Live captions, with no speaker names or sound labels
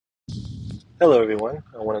Hello, everyone.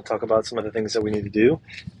 I want to talk about some of the things that we need to do,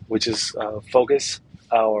 which is focus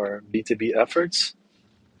our B2B efforts,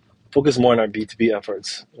 focus more on our B2B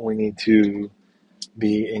efforts. We need to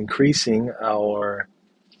be increasing our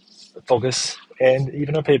focus and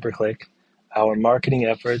even our pay-per-click, our marketing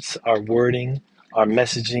efforts, our wording, our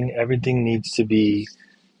messaging, everything needs to be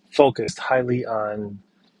focused highly on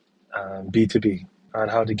B2B, on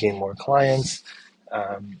how to gain more clients,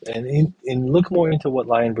 and look more into what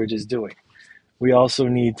Lionbridge is doing. We also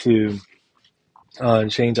need to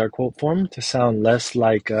change our quote form to sound less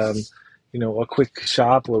like a quick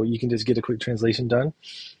shop where you can just get a quick translation done.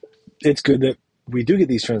 It's good that we do get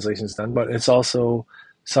these translations done, but it's also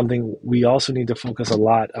something we also need to focus a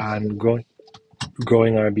lot on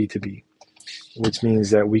growing our B2B, which means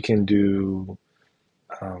that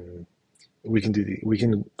um, we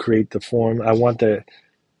can create the form. I want the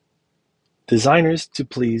designers to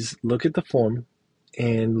please look at the form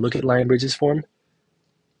and look at Lionbridge's form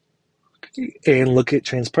and look at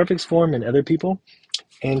TransPerfect's form and other people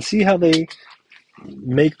and see how they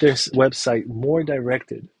make their website more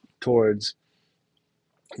directed towards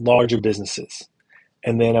larger businesses.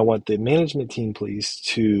 And then I want the management team, please,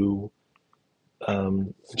 to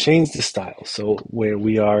change the style. So where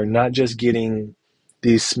we are not just getting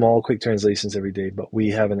these small, quick translations every day, but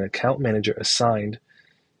we have an account manager assigned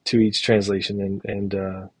to each translation,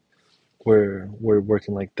 and we're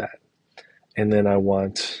working like that. And then I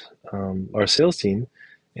want our sales team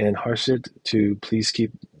and Harshit to please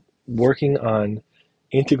keep working on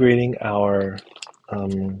integrating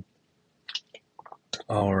um,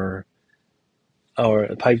 our our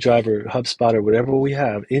Pipedrive or HubSpot or whatever we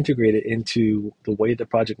have, integrate it into the way the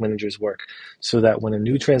project managers work, so that when a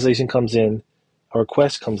new translation comes in, a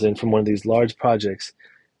request comes in from one of these large projects,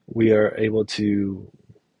 we are able to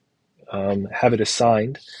have it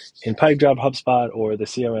assigned in Pipedrive, HubSpot, or the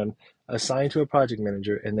CRM, assigned to a project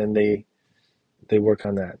manager, and then they work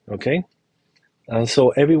on that. Okay. So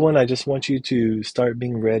everyone, I just want you to start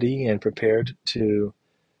being ready and prepared to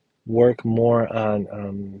work more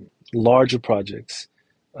on larger projects,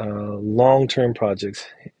 long-term projects,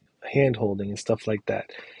 hand-holding and stuff like that.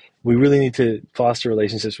 We really need to foster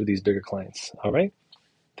relationships with these bigger clients. All right?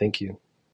 Thank you.